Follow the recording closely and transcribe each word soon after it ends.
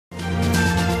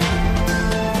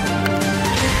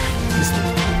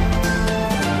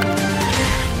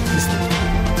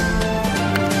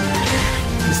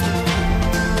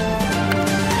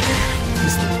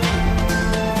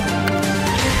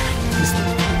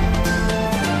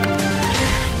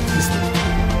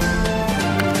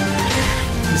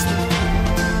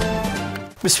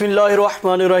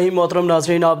बिस्मिल्लाहिर्रहमानिर्रहीम। मोहतरम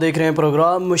नाजरीन, आप देख रहे हैं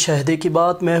प्रोग्राम मुशाहिदे की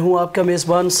बात। मैं हूं आपका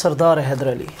मेज़बान सरदार हैदर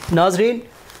अली। नाजरीन,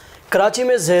 कराची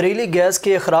में जहरीली गैस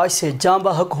के अखराज से जाँ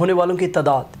बहक होने वालों की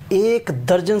तादाद 1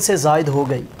 दर्जन से ज़ायद हो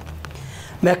गई।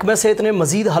 महकमा सेहत ने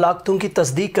मज़ीद हलाकतों की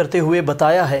तस्दीक करते हुए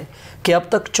बताया है कि अब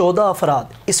तक 14 अफराद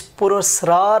इस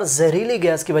पुरअसरार जहरीली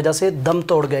गैस की वजह से दम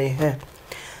तोड़ गए हैं।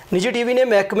 निजी टीवी ने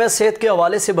महकमा सेहत के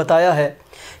हवाले से बताया है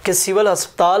कि सिविल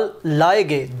अस्पताल लाए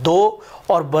गए 2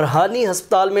 और बरहानी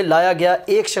अस्पताल में लाया गया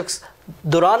 1 शख्स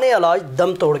दौरान इलाज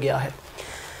दम तोड़ गया है,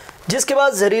 जिसके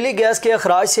बाद जहरीली गैस के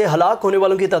अखराज से हलाक होने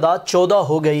वालों की तादाद 14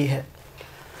 हो गई है।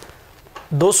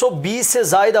 220 से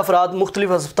ज़ायद अफराद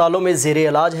मुख्तलिफ अस्पतालों में ज़ेर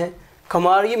इलाज हैं।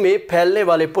 कमारी में फैलने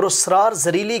वाले पुरअसरार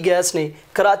जहरीली गैस ने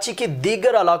कराची के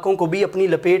दीगर इलाकों को भी अपनी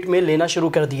लपेट में लेना शुरू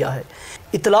कर दिया है।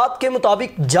 इतलात के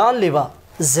मुताबिक जानलेवा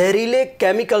जहरीले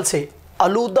केमिकल से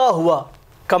आलूदा हुआ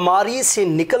कमारी से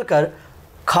निकलकर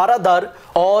खारादर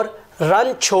और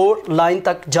रनछोड़ लाइन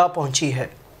तक जा पहुंची है।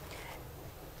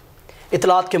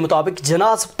 इतलात के मुताबिक जना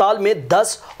अस्पताल में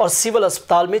 10 और सिविल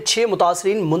अस्पताल में 6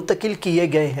 मुतासरीन मुंतकिल किए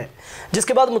गए हैं,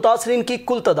 जिसके बाद मुतासरीन की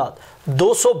कुल तादाद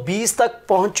 220 तक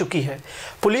पहुंच चुकी है।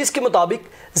 पुलिस के मुताबिक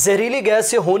जहरीली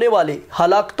गैस से होने वाले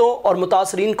हलाकतों और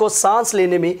मुतासरीन को सांस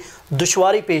लेने में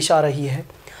दुश्वारी पेश आ रही है।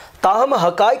 ताहम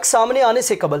हकाइक सामने आने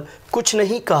से कबल कुछ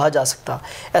नहीं कहा जा सकता।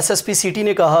 SSP सिटी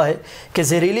ने कहा है कि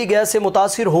जहरीली गैस से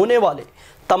मुतासिर होने वाले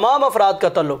तमाम अफराद का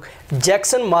तल्लुक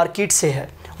जैक्सन मार्केट से है।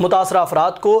 मुतासरा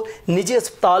अफराद को निजी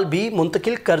अस्पताल भी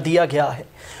मुंतकिल कर दिया गया है।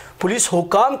 पुलिस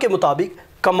हुकाम के मुताबिक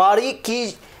कमारी की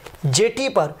जेटी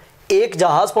पर एक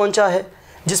जहाज़ पहुंचा है,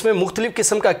 जिसमें मुख्तलिफ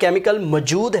किस्म का केमिकल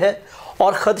मौजूद है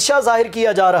और ख़दशा ज़ाहिर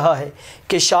किया जा रहा है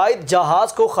कि शायद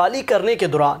जहाज़ को खाली करने के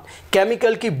दौरान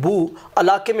केमिकल की बू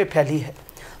इलाके में फैली है।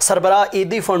 सरबराह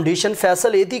ईदी फाउंडेशन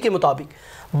फैसल ईदी के मुताबिक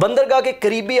बंदरगाह के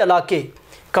करीबी इलाके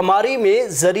कमारी में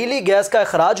जहरीली गैस का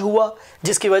अखराज हुआ,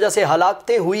 जिसकी वजह से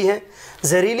हलाकतें हुई हैं।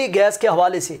 जहरीली गैस के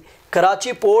हवाले से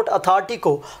कराची पोर्ट अथॉरिटी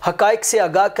को हकाइक से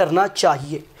आगाह करना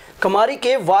चाहिए। कमारी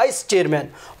के वाइस चेयरमैन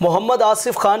मोहम्मद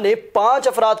आसिफ खान ने 5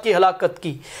 अफराद की हलाकत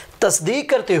की तस्दीक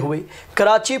करते हुए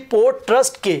कराची पोर्ट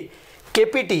ट्रस्ट के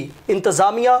KPT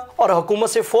इंतज़ामिया और हुकूमत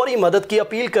से फौरी मदद की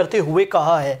अपील करते हुए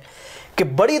कहा है कि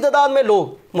बड़ी तादाद में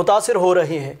लोग मुतासिर हो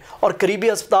रहे हैं और करीबी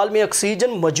अस्पताल में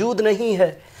ऑक्सीजन मौजूद नहीं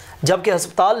है, जबकि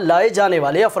अस्पताल लाए जाने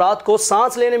वाले अफराद को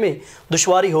सांस लेने में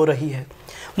दुश्वारी हो रही है।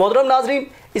 मोहतरम नाजरीन,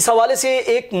 इस हवाले से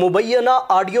एक मुबैना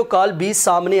ऑडियो कॉल भी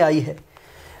सामने आई है।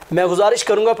 मैं गुजारिश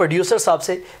करूंगा प्रोड्यूसर साहब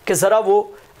से कि ज़रा वो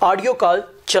ऑडियो कॉल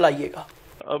चलाइएगा।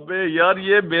 अबे यार,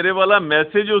 ये मेरे वाला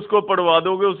मैसेज उसको पढ़वा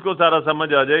दोगे, उसको सारा समझ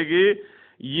आ जाएगी।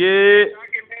 ये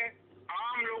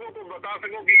आम लोगों को बता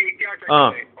सकूं कि क्या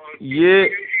चक्कर है।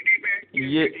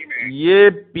 ये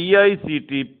PICT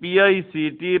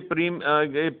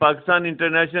Pakistan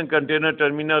international container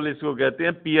terminal इसको कहते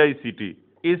हैं, PICT।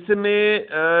 इसमें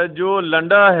जो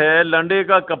लंडा है, लंडे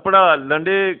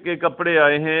के कपड़े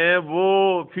आए हैं, वो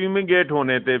फ्यूमिगेट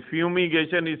होने थे।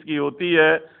 फ्यूमिगेशन इसकी होती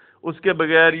है, उसके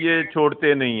बगैर ये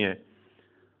छोड़ते नहीं है।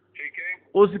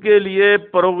 उसके लिए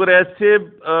प्रोग्रेसिव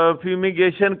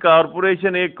फ्यूमिगेशन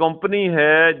कॉरपोरेशन एक कंपनी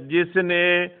है, जिसने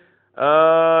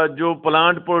जो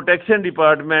प्लांट प्रोटेक्शन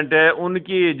डिपार्टमेंट है,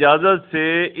 उनकी इजाज़त से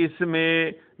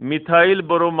इसमें मिथाइल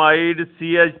ब्रोमाइड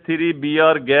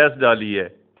CH3Br गैस डाली है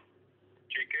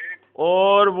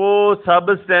और वो सब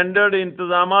स्टैंडर्ड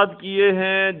इंतज़ामात किए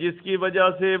हैं, जिसकी वजह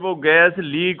से वो गैस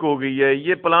लीक हो गई है।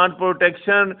 ये प्लांट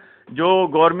प्रोटेक्शन जो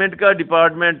गवर्नमेंट का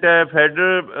डिपार्टमेंट है,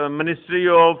 federal ministry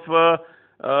of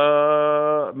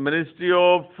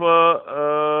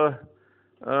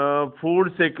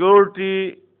food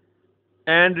security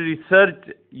and research,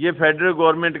 ये फेडरल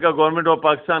गवर्नमेंट ऑफ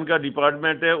पाकिस्तान का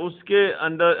डिपार्टमेंट है। उसके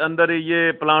अंदर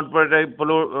ये प्लांट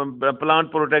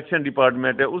प्रोटेक्शन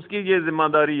डिपार्टमेंट है। उसकी ये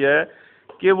जिम्मेदारी है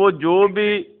कि वो जो भी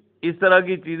इस तरह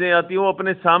की चीज़ें आती हैं वो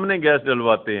अपने सामने गैस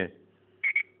डलवाते हैं।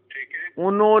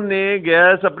 उन्होंने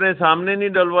गैस अपने सामने नहीं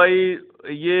डलवाई।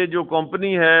 ये जो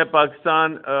कंपनी है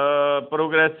पाकिस्तान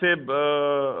प्रोग्रेसिव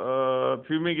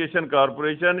फ्यूमिगेशन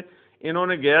कॉरपोरेशन,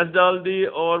 इन्होंने गैस डाल दी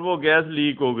और वो गैस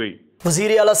लीक हो गई।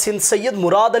 वज़ीर आला सिंध सैयद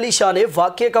मुराद अली शाह ने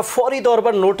वाक़े का फौरी तौर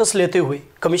पर नोटिस लेते हुए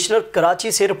कमिश्नर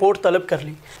कराची से रिपोर्ट तलब कर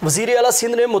ली। वज़ीर आला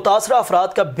सिंध ने मुतासरा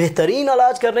अफराद का बेहतरीन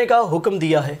इलाज करने का हुक्म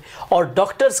दिया है और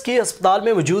डॉक्टर्स की अस्पताल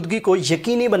में मौजूदगी को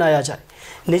यकीनी बनाया जाए।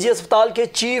 निजी अस्पताल के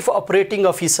chief operating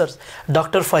officer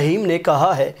doctor Faheem ने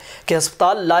कहा है कि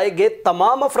अस्पताल लाए गए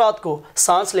तमाम अफराद को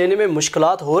सांस लेने में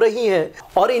मुश्किलात हो रही हैं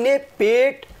और इन्हें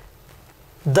पेट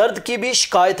दर्द की भी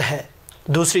शिकायत है।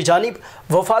 दूसरी जानिब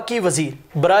वफाकी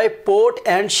वज़ीर बराए port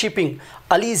and shipping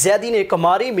Ali Zaidi ने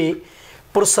कमारी में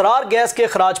पुरअसरार गैस के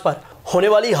अखराज पर ہونے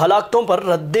والی ہلاکتوں پر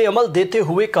رد عمل دیتے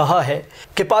ہوئے کہا ہے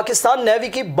کہ پاکستان نیوی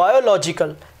کی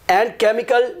biological and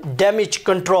chemical damage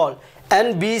control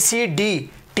 (NBCD)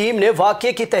 team نے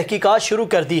واقعے کی تحقیقات شروع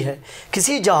کر دی ہے۔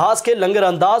 کسی جہاز کے لنگر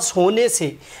انداز ہونے سے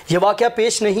یہ واقعہ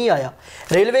پیش نہیں آیا۔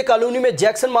 ریلوے کالونی میں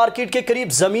جیکسن مارکیٹ کے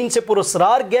قریب زمین سے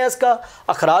پراسرار گیس کا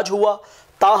اخراج ہوا،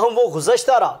 تاہم وہ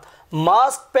گزشتہ رات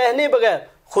ماسک پہنے بغیر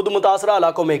خود متاثرہ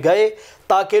علاقوں میں گئے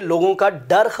تاکہ لوگوں کا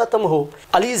ڈر ختم ہو۔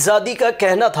 علی زادی کا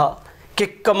کہنا تھا کہ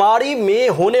کماری میں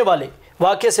ہونے والے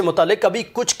واقعے سے متعلق ابھی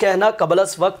کچھ کہنا قبل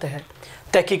از وقت ہے۔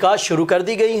 تحقیقات شروع کر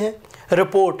دی گئی ہیں،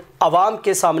 رپورٹ عوام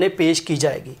کے سامنے پیش کی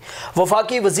جائے گی۔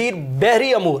 وفاقی وزیر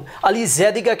بحری امور علی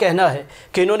زیدی کا کہنا ہے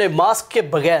کہ انہوں نے ماسک کے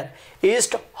بغیر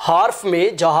ایسٹ ہارف میں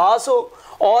جہازوں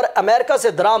اور امریکہ سے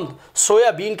درآمد سویا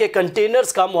بین کے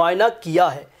کنٹینرز کا معائنہ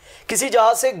کیا ہے۔ کسی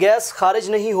جہاز سے گیس خارج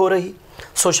نہیں ہو رہی۔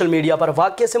 سوشل میڈیا پر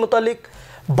واقعے سے متعلق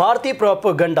بھارتی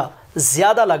پروپیگنڈا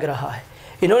زیادہ لگ رہا ہے۔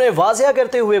 انہوں نے واضح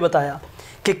کرتے ہوئے بتایا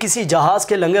کہ کسی جہاز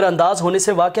کے لنگر انداز ہونے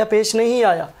سے واقعہ پیش نہیں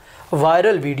آیا۔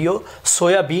 وائرل ویڈیو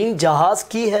سویا بین جہاز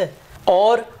کی ہے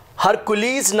اور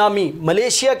ہرکولیز نامی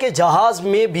ملیشیا کے جہاز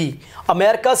میں بھی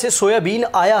امریکہ سے سویا بین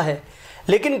آیا ہے،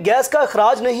 لیکن گیس کا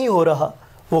اخراج نہیں ہو رہا۔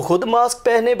 وہ خود ماسک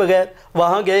پہنے بغیر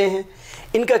وہاں گئے ہیں۔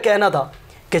 ان کا کہنا تھا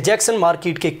کہ جیکسن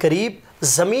مارکیٹ کے قریب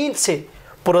زمین سے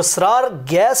پراسرار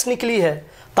گیس نکلی ہے،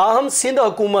 تاہم سندھ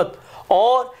حکومت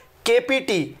اور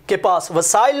KPT کے پاس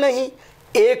وسائل نہیں۔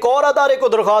 ایک اور ادارے کو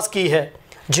درخواست کی ہے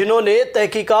جنہوں نے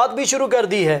تحقیقات بھی شروع کر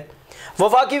دی ہے۔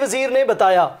 وفاقی وزیر نے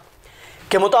بتایا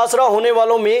کہ متاثرہ ہونے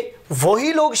والوں میں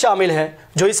وہی لوگ شامل ہیں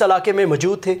جو اس علاقے میں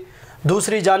موجود تھے۔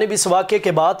 دوسری جانب اس واقعے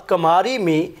کے بعد کماری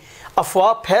میں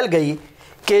افواہ پھیل گئی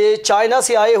کہ چائنا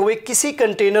سے آئے ہوئے کسی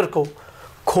کنٹینر کو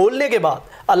کھولنے کے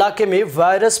بعد علاقے میں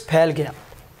وائرس پھیل گیا۔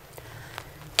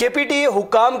 KPT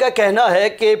حکام کا کہنا ہے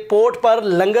کہ پورٹ پر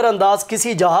لنگر انداز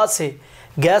کسی جہاز سے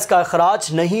گیس کا اخراج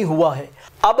نہیں ہوا ہے۔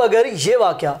 اب اگر یہ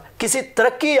واقعہ کسی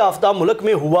ترقی یافتہ ملک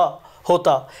میں ہوا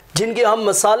ہوتا جن کی ہم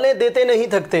مثالیں دیتے نہیں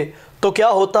تھکتے تو کیا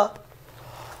ہوتا؟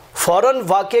 فوراً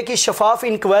واقعے کی شفاف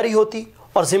انکوائری ہوتی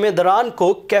اور ذمہ داران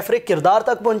کو کیفر کردار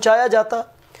تک پہنچایا جاتا۔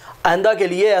 آئندہ کے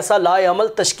لیے ایسا لائحہ عمل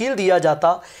تشکیل دیا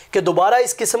جاتا کہ دوبارہ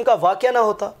اس قسم کا واقعہ نہ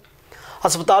ہوتا۔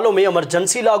 ہسپتالوں میں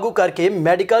ایمرجنسی لاگو کر کے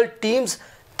میڈیکل ٹیمز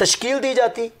تشکیل دی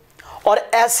جاتی اور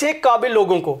ایسے قابل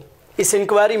لوگوں کو اس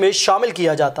انکوائری میں شامل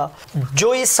کیا جاتا جو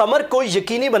اس امر کو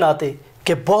یقینی بناتے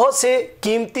کہ بہت سے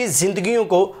قیمتی زندگیوں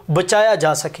کو بچایا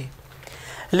جا سکے۔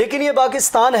 لیکن یہ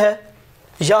پاکستان ہے،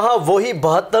 یہاں وہی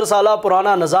 72 سالہ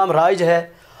پرانا نظام رائج ہے۔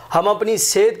 ہم اپنی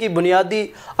صحت کی بنیادی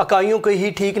اکائیوں کو ہی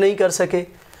ٹھیک نہیں کر سکے۔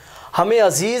 ہمیں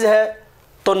عزیز ہے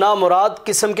تو نامراد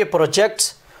قسم کے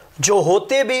پروجیکٹس جو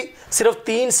ہوتے بھی صرف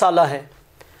 3 سالہ ہیں،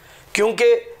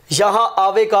 کیونکہ یہاں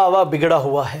آوے کا آوا بگڑا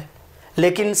ہوا ہے،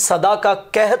 لیکن صدا کا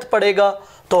قحط پڑے گا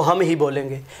تو ہم ہی بولیں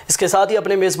گے۔ اس کے ساتھ ہی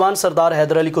اپنے میزبان سردار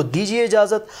حیدر علی کو دیجیے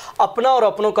اجازت۔ اپنا اور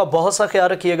اپنوں کا بہت سا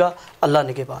خیال رکھیے گا۔ اللہ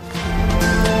نگہبان۔